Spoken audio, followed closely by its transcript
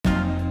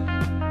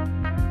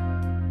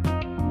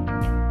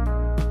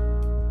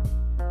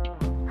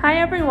Hi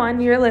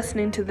everyone, you're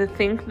listening to the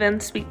Think Then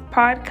Speak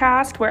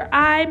podcast where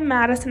I,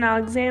 Madison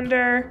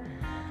Alexander,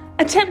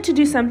 attempt to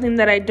do something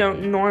that I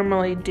don't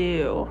normally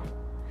do.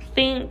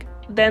 Think,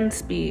 then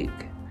speak.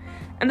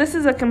 And this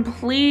is a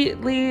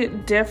completely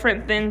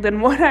different thing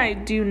than what I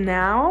do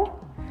now.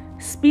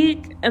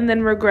 Speak and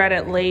then regret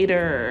it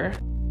later.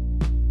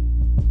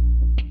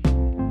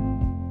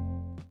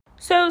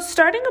 So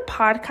starting a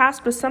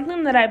podcast was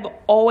something that I've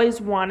always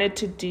wanted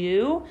to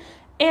do.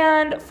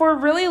 And for a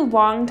really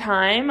long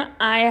time,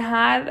 I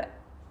had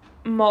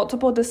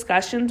multiple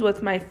discussions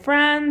with my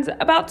friends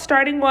about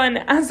starting one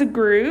as a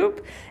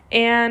group,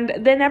 and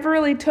they never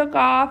really took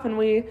off, and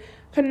we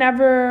could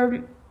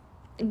never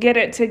get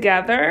it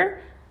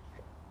together,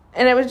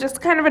 and it was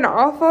just kind of an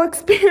awful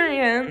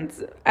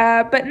experience.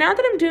 But now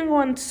that I'm doing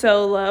one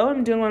solo,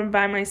 I'm doing one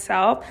by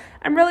myself,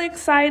 I'm really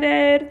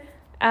excited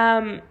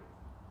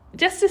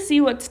just to see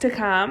what's to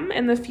come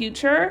in the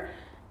future.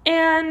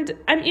 And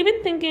I'm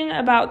even thinking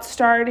about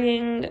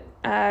starting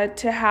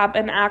to have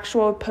an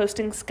actual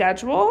posting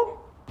schedule.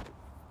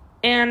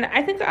 And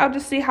I think I'll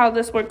just see how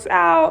this works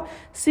out,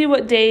 see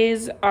what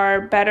days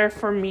are better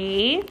for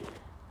me.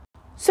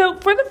 So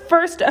for the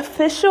first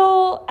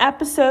official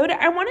episode,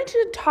 I wanted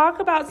to talk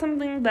about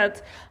something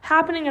that's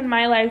happening in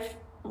my life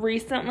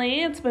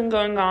recently. It's been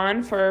going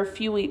on for a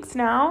few weeks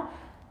now.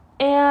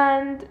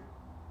 And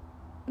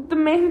the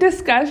main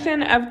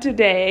discussion of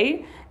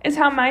today is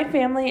how my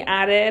family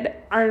added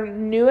our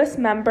newest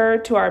member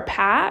to our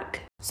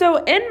pack.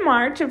 So in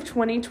March of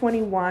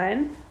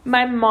 2021,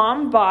 my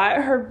mom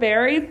bought her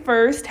very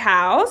first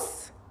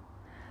house.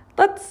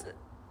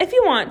 If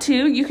you want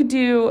to, you could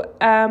do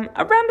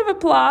a round of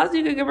applause.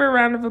 You could give her a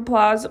round of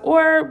applause,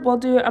 or we'll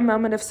do a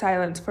moment of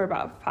silence for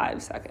about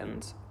 5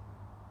 seconds.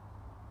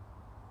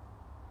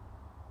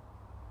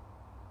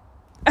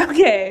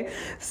 Okay,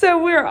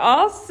 so we're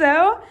all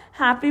so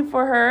happy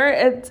for her.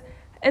 It's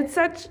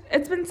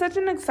been such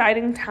an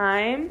exciting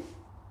time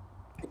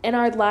in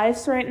our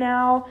lives right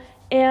now,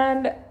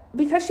 and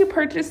because she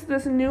purchased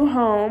this new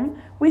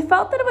home, we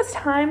felt that it was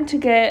time to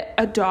get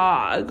a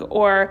dog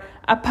or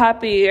a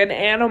puppy, an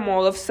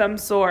animal of some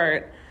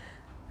sort.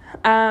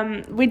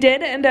 We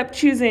did end up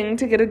choosing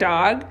to get a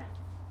dog,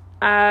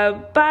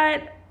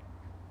 but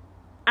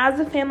as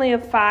a family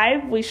of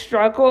 5, we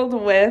struggled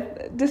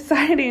with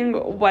deciding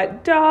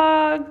what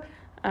dog,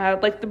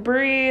 like the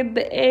breed,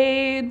 the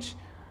age,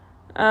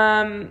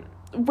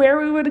 where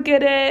we would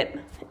get it,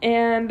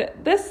 and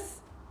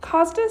this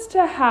caused us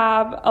to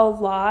have a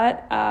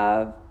lot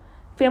of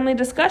family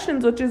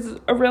discussions, which is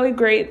a really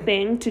great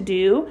thing to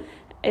do.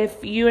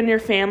 If you and your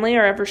family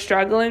are ever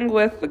struggling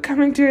with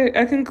coming to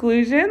a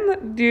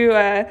conclusion, do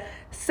a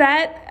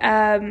set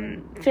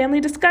family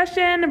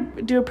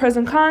discussion, do a pros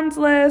and cons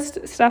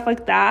list, stuff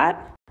like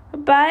that.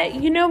 But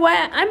you know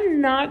what? I'm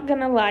not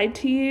gonna lie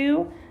to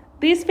you.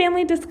 These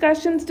family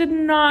discussions did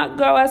not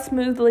go as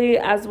smoothly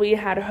as we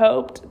had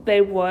hoped they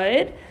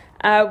would.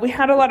 We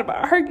had a lot of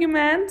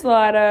arguments, a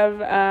lot of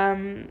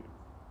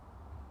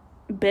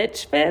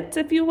bitch fits,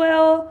 if you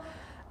will.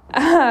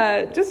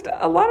 Just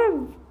a lot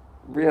of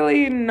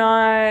really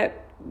not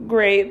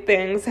great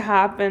things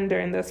happened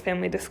during those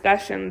family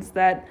discussions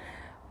that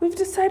we've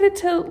decided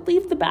to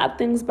leave the bad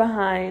things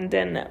behind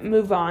and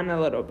move on a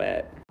little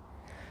bit.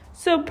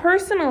 So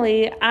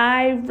personally,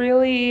 I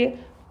really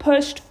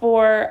pushed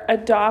for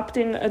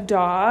adopting a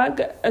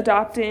dog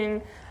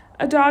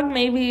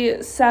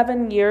maybe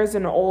 7 years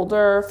and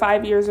older,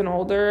 5 years and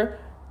older.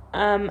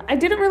 I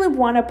didn't really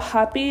want a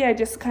puppy. I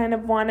just kind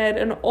of wanted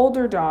an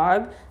older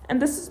dog.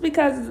 And this is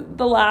because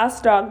the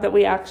last dog that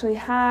we actually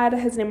had,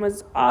 his name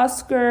was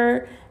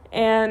Oscar.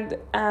 And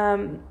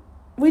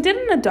we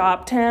didn't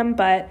adopt him,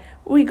 but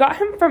we got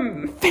him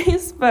from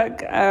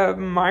Facebook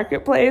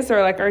Marketplace,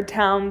 or like our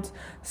town's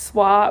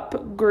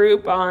swap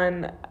group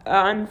on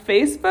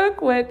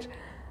Facebook, which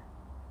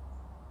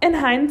in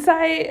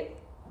hindsight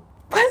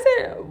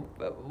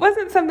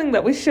wasn't something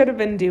that we should have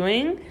been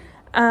doing.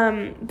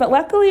 But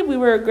luckily we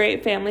were a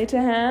great family to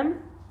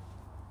him.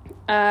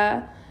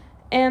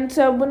 And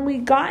so when we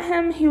got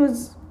him, he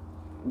was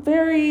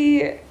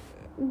very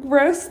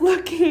gross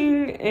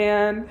looking,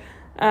 and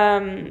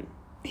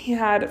he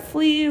had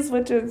fleas,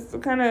 which is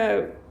kind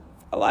of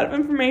a lot of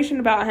information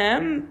about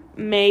him.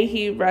 May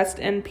he rest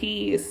in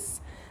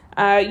peace.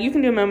 You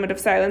can do a moment of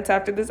silence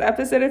after this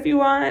episode if you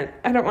want.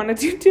 I don't want to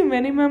do too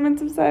many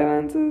moments of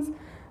silences.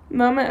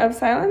 Moment of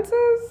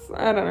silences?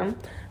 I don't know.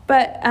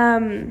 But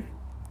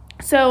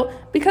so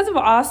because of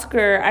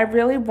Oscar, I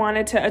really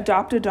wanted to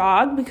adopt a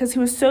dog because he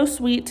was so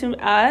sweet to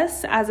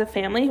us as a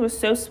family. He was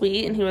so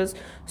sweet, and he was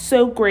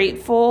so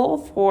grateful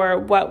for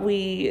what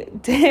we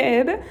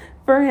did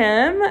for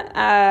him.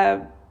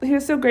 He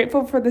was so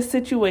grateful for the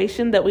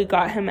situation that we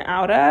got him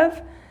out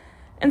of.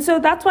 And so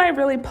that's why I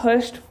really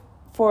pushed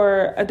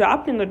for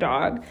adopting a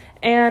dog.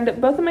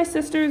 And both of my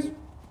sisters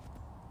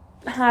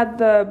had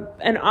the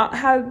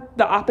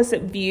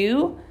opposite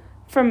view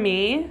from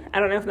me. I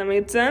don't know if that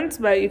made sense,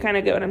 but you kind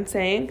of get what I'm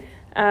saying.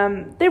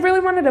 They really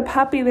wanted a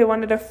puppy. They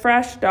wanted a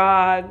fresh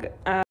dog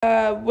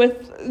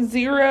with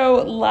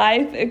zero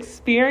life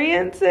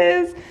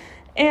experiences.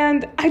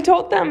 And I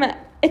told them,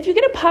 if you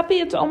get a puppy,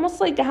 it's almost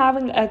like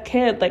having a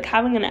kid, like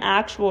having an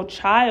actual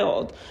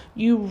child.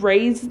 You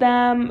raise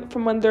them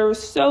from when they're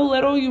so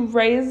little, you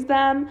raise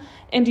them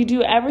and you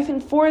do everything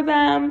for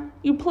them.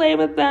 You play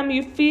with them,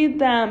 you feed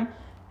them,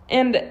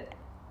 and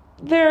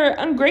they're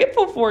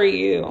ungrateful for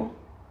you.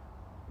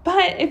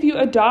 But if you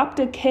adopt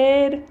a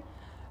kid,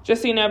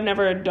 just so you know, I've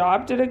never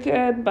adopted a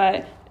kid,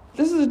 but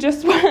this is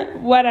just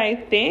what I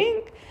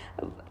think.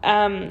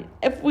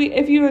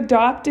 If you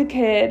adopt a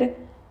kid,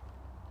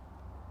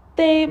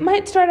 they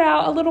might start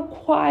out a little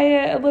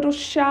quiet, a little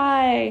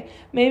shy,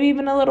 maybe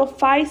even a little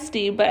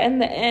feisty, but in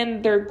the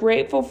end, they're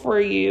grateful for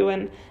you,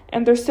 and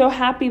they're so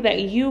happy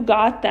that you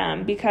got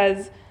them,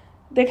 because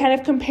they kind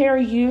of compare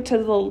you to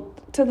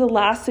the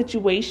last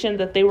situation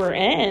that they were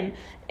in.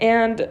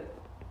 And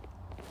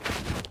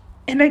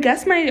I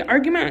guess my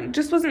argument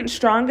just wasn't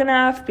strong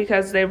enough,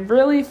 because they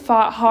really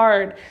fought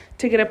hard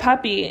to get a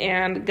puppy,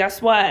 and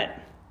guess what?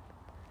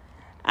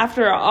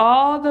 After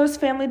all those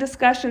family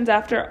discussions,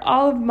 after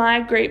all of my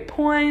great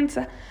points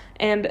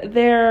and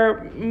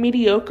their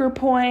mediocre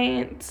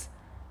points,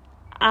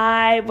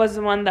 I was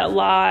the one that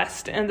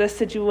lost in this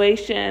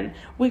situation.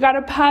 We got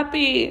a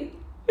puppy.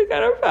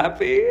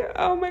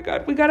 Oh my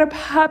God, we got a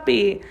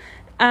puppy.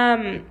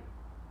 And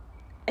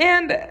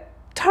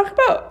talk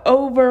about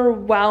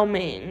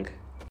overwhelming.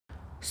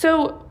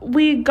 So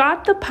we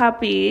got the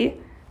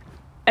puppy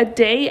a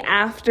day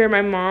after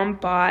my mom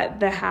bought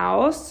the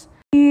house.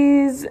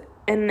 He's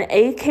an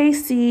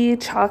AKC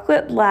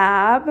chocolate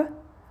lab,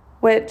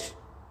 which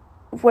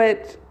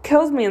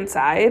kills me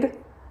inside,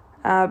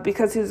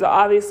 because he's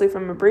obviously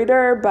from a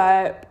breeder,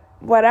 but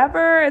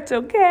whatever, it's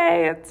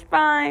okay, it's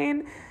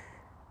fine.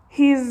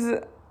 He's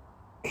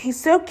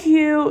so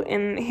cute,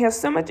 and he has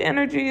so much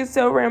energy, he's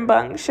so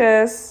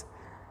rambunctious,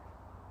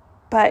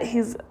 but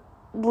he's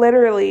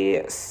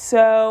literally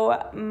so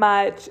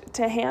much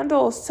to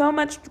handle, so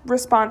much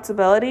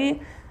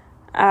responsibility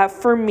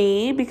for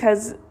me,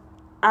 because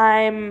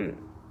I'm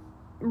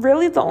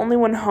really the only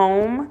one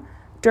home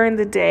during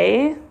the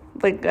day,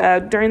 like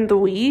during the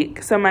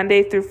week, so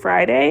Monday through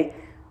Friday.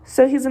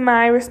 So he's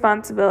my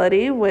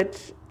responsibility,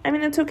 which, I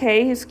mean, it's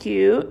okay, he's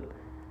cute.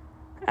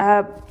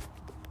 But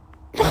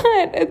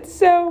it's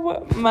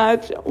so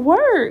much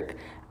work.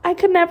 I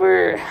could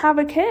never have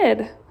a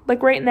kid.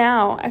 Like right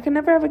now, I could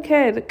never have a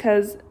kid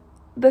because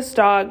this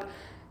dog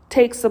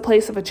takes the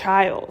place of a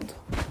child.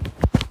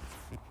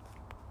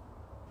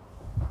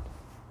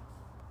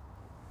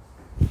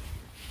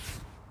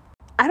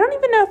 I don't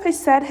even know if I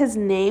said his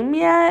name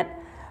yet,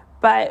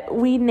 but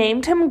we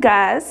named him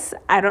Gus.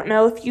 I don't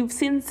know if you've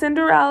seen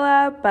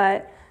Cinderella,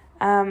 but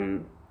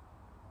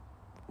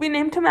we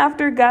named him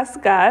after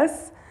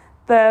Gus,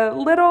 the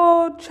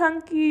little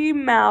chunky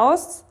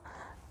mouse.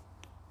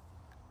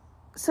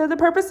 So the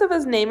purpose of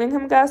us naming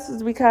him Gus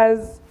is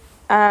because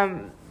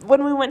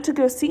when we went to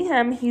go see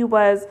him, he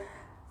was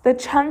the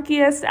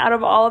chunkiest out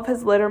of all of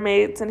his litter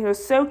mates, and he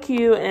was so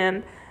cute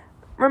and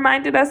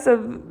reminded us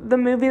of the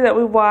movie that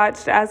we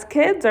watched as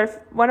kids,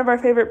 one of our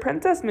favorite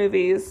princess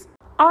movies.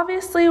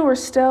 Obviously, we're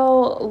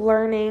still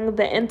learning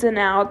the ins and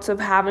outs of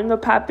having a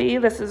puppy.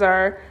 This is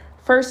our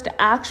first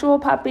actual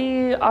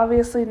puppy,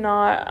 obviously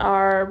not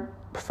our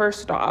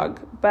first dog,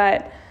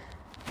 but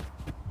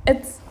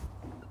it's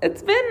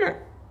been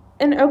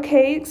an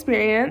okay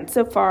experience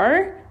so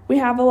far. We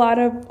have a lot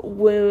of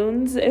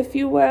wounds, if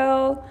you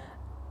will.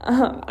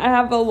 I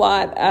have a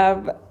lot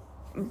of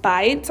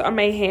bites on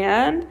my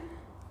hand.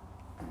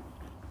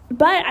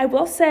 But I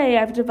will say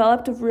I've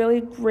developed a really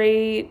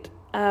great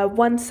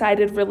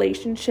one-sided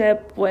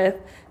relationship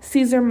with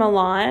Cesar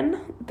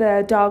Millan,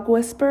 the dog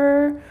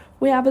whisperer.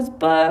 We have his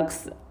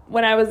books.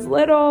 When I was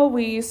little,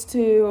 we used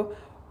to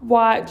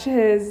watch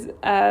his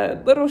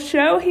little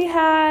show he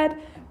had.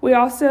 We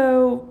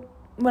also,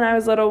 when I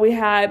was little, we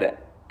had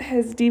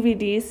his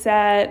DVD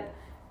set.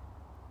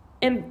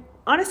 And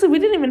honestly, we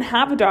didn't even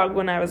have a dog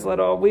when I was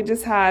little. We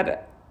just had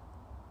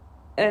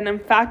an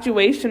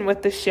infatuation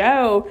with the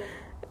show.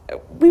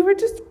 We were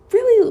just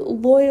really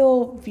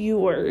loyal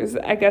viewers,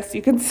 I guess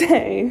you could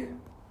say.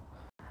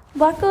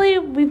 Luckily,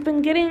 we've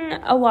been getting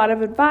a lot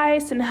of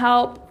advice and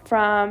help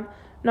from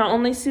not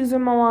only Cesar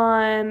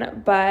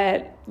Millan,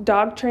 but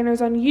dog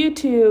trainers on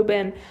YouTube,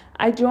 and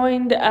I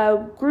joined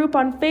a group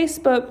on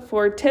Facebook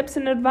for tips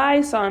and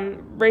advice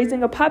on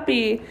raising a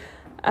puppy.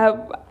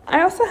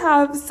 I also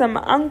have some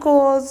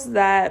uncles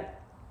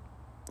that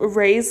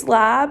raise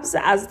labs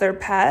as their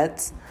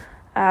pets.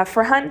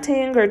 For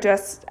hunting or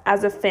just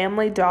as a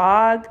family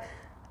dog.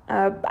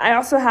 I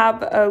also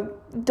have a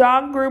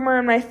dog groomer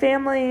in my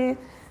family.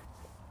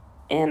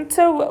 And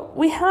so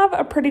we have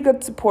a pretty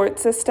good support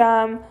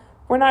system.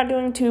 We're not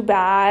doing too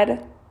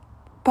bad.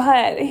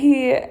 But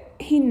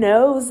he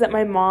knows that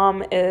my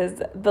mom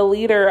is the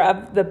leader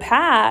of the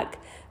pack,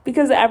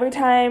 because every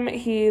time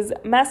he's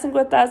messing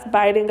with us,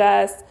 biting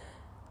us,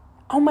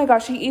 oh my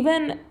gosh, he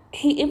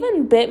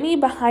even bit me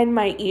behind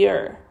my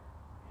ear.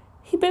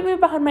 he bit me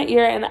behind my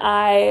ear, and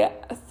I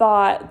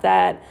thought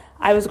that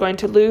I was going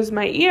to lose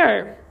my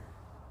ear.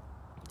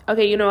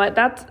 Okay, you know what?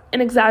 That's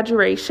an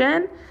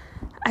exaggeration.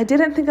 I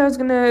didn't think I was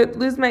going to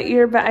lose my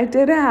ear, but I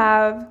did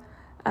have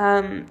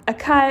a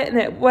cut, and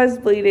it was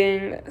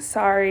bleeding.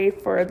 Sorry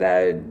for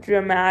the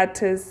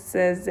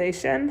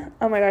dramatization.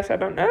 Oh my gosh, I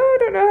don't know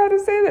how to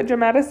say that.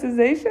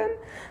 Dramatization?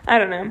 I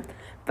don't know.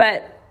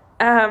 But,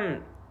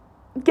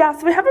 yeah,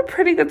 so we have a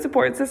pretty good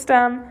support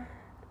system.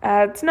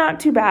 It's not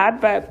too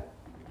bad, but,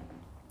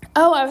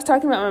 I was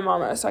talking about my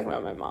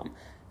mom.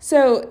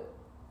 So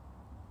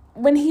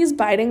when he's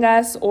biting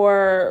us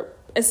or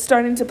is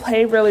starting to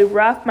play really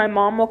rough, my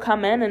mom will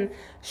come in and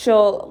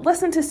she'll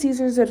listen to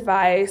Caesar's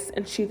advice,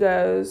 and she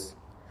goes,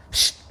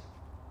 shh.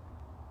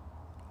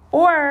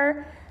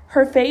 Or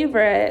her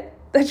favorite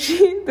that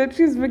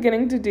she's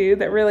beginning to do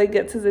that really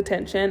gets his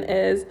attention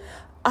is,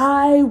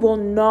 I will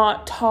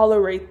not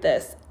tolerate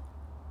this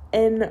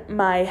in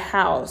my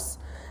house.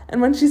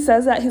 And when she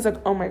says that, he's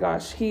like, oh my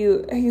gosh.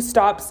 He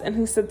stops and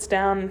he sits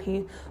down and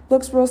he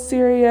looks real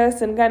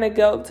serious and kind of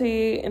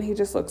guilty, and he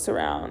just looks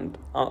around.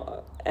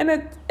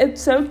 And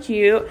it's so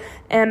cute.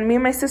 And me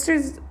and my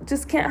sisters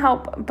just can't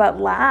help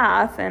but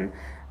laugh. And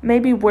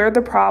maybe we're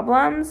the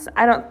problems.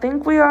 I don't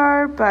think we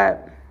are,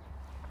 but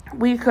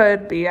we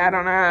could be. I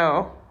don't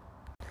know.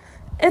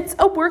 It's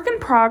a work in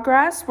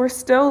progress. We're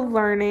still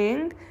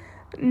learning.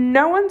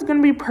 No one's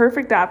going to be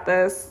perfect at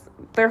this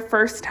their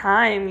first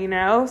time,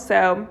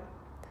 so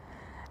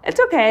it's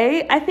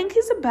okay. I think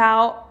he's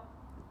about,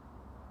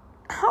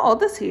 how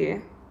old is he?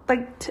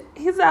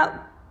 He's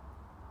at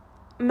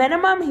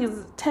minimum,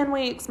 he's 10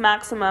 weeks,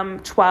 maximum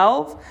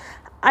 12.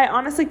 I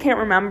honestly can't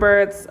remember.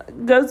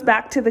 It goes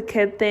back to the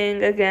kid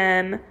thing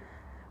again,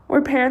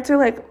 where parents are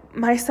like,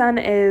 my son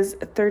is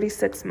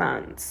 36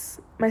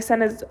 months. My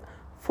son is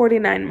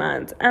 49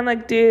 months. I'm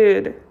like,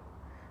 dude,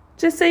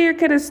 just say your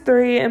kid is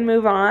 3 and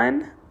move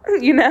on.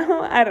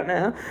 I don't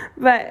know.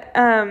 But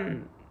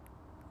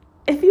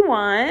if you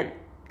want,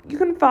 you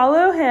can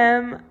follow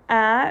him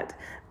at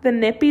the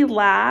Nippy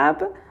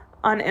Lab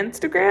on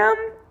Instagram.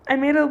 I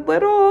made a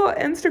little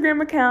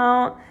Instagram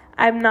account.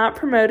 I'm not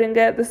promoting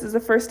it. This is the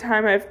first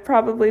time I've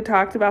probably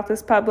talked about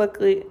this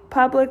publicly,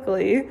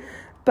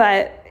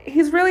 but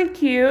he's really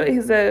cute.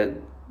 He's a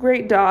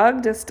great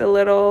dog, just a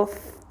little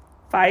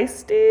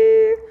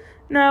feisty.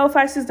 No,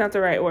 feisty is not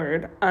the right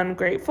word.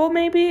 Ungrateful,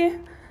 maybe.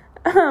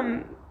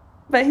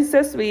 But he's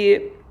so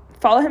sweet.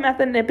 Follow him at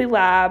the Nippy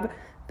Lab.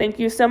 Thank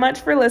you so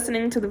much for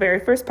listening to the very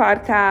first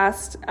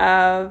podcast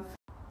of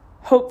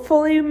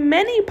hopefully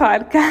many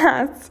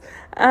podcasts.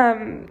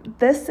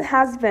 This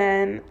has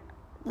been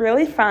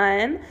really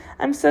fun.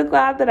 I'm so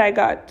glad that I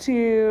got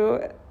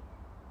to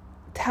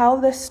tell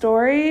this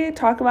story,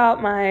 talk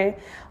about my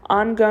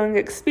ongoing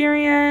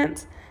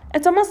experience.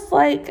 This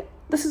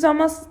is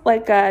almost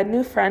like a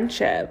new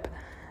friendship.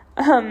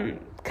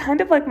 Kind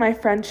of like my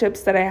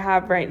friendships that I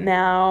have right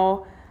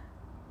now,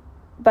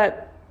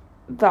 but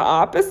the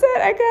opposite,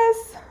 I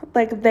guess.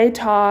 Like, they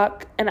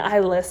talk and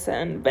I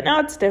listen, but now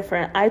it's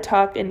different. I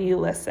talk and you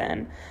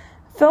listen.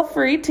 Feel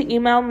free to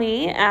email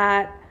me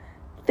at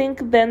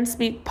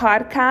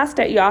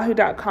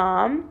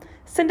thinkthanspeakpodcast@yahoo.com.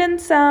 Send in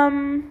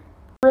some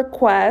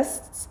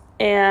requests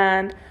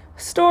and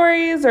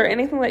stories or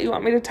anything that you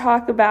want me to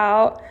talk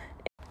about.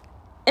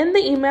 In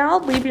the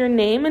email, leave your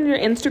name and your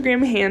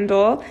Instagram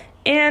handle.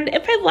 And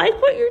if I like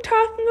what you're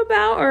talking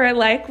about, or I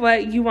like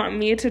what you want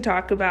me to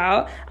talk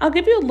about, I'll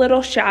give you a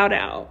little shout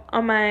out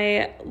on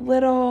my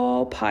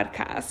little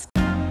podcast.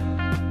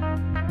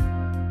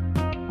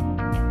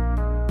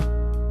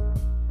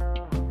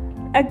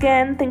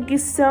 Again, thank you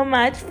so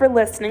much for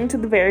listening to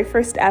the very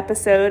first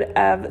episode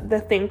of the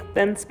Think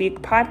Then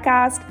Speak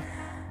podcast.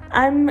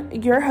 I'm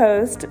your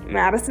host,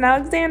 Madison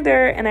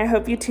Alexander, and I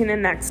hope you tune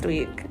in next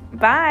week.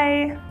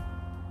 Bye!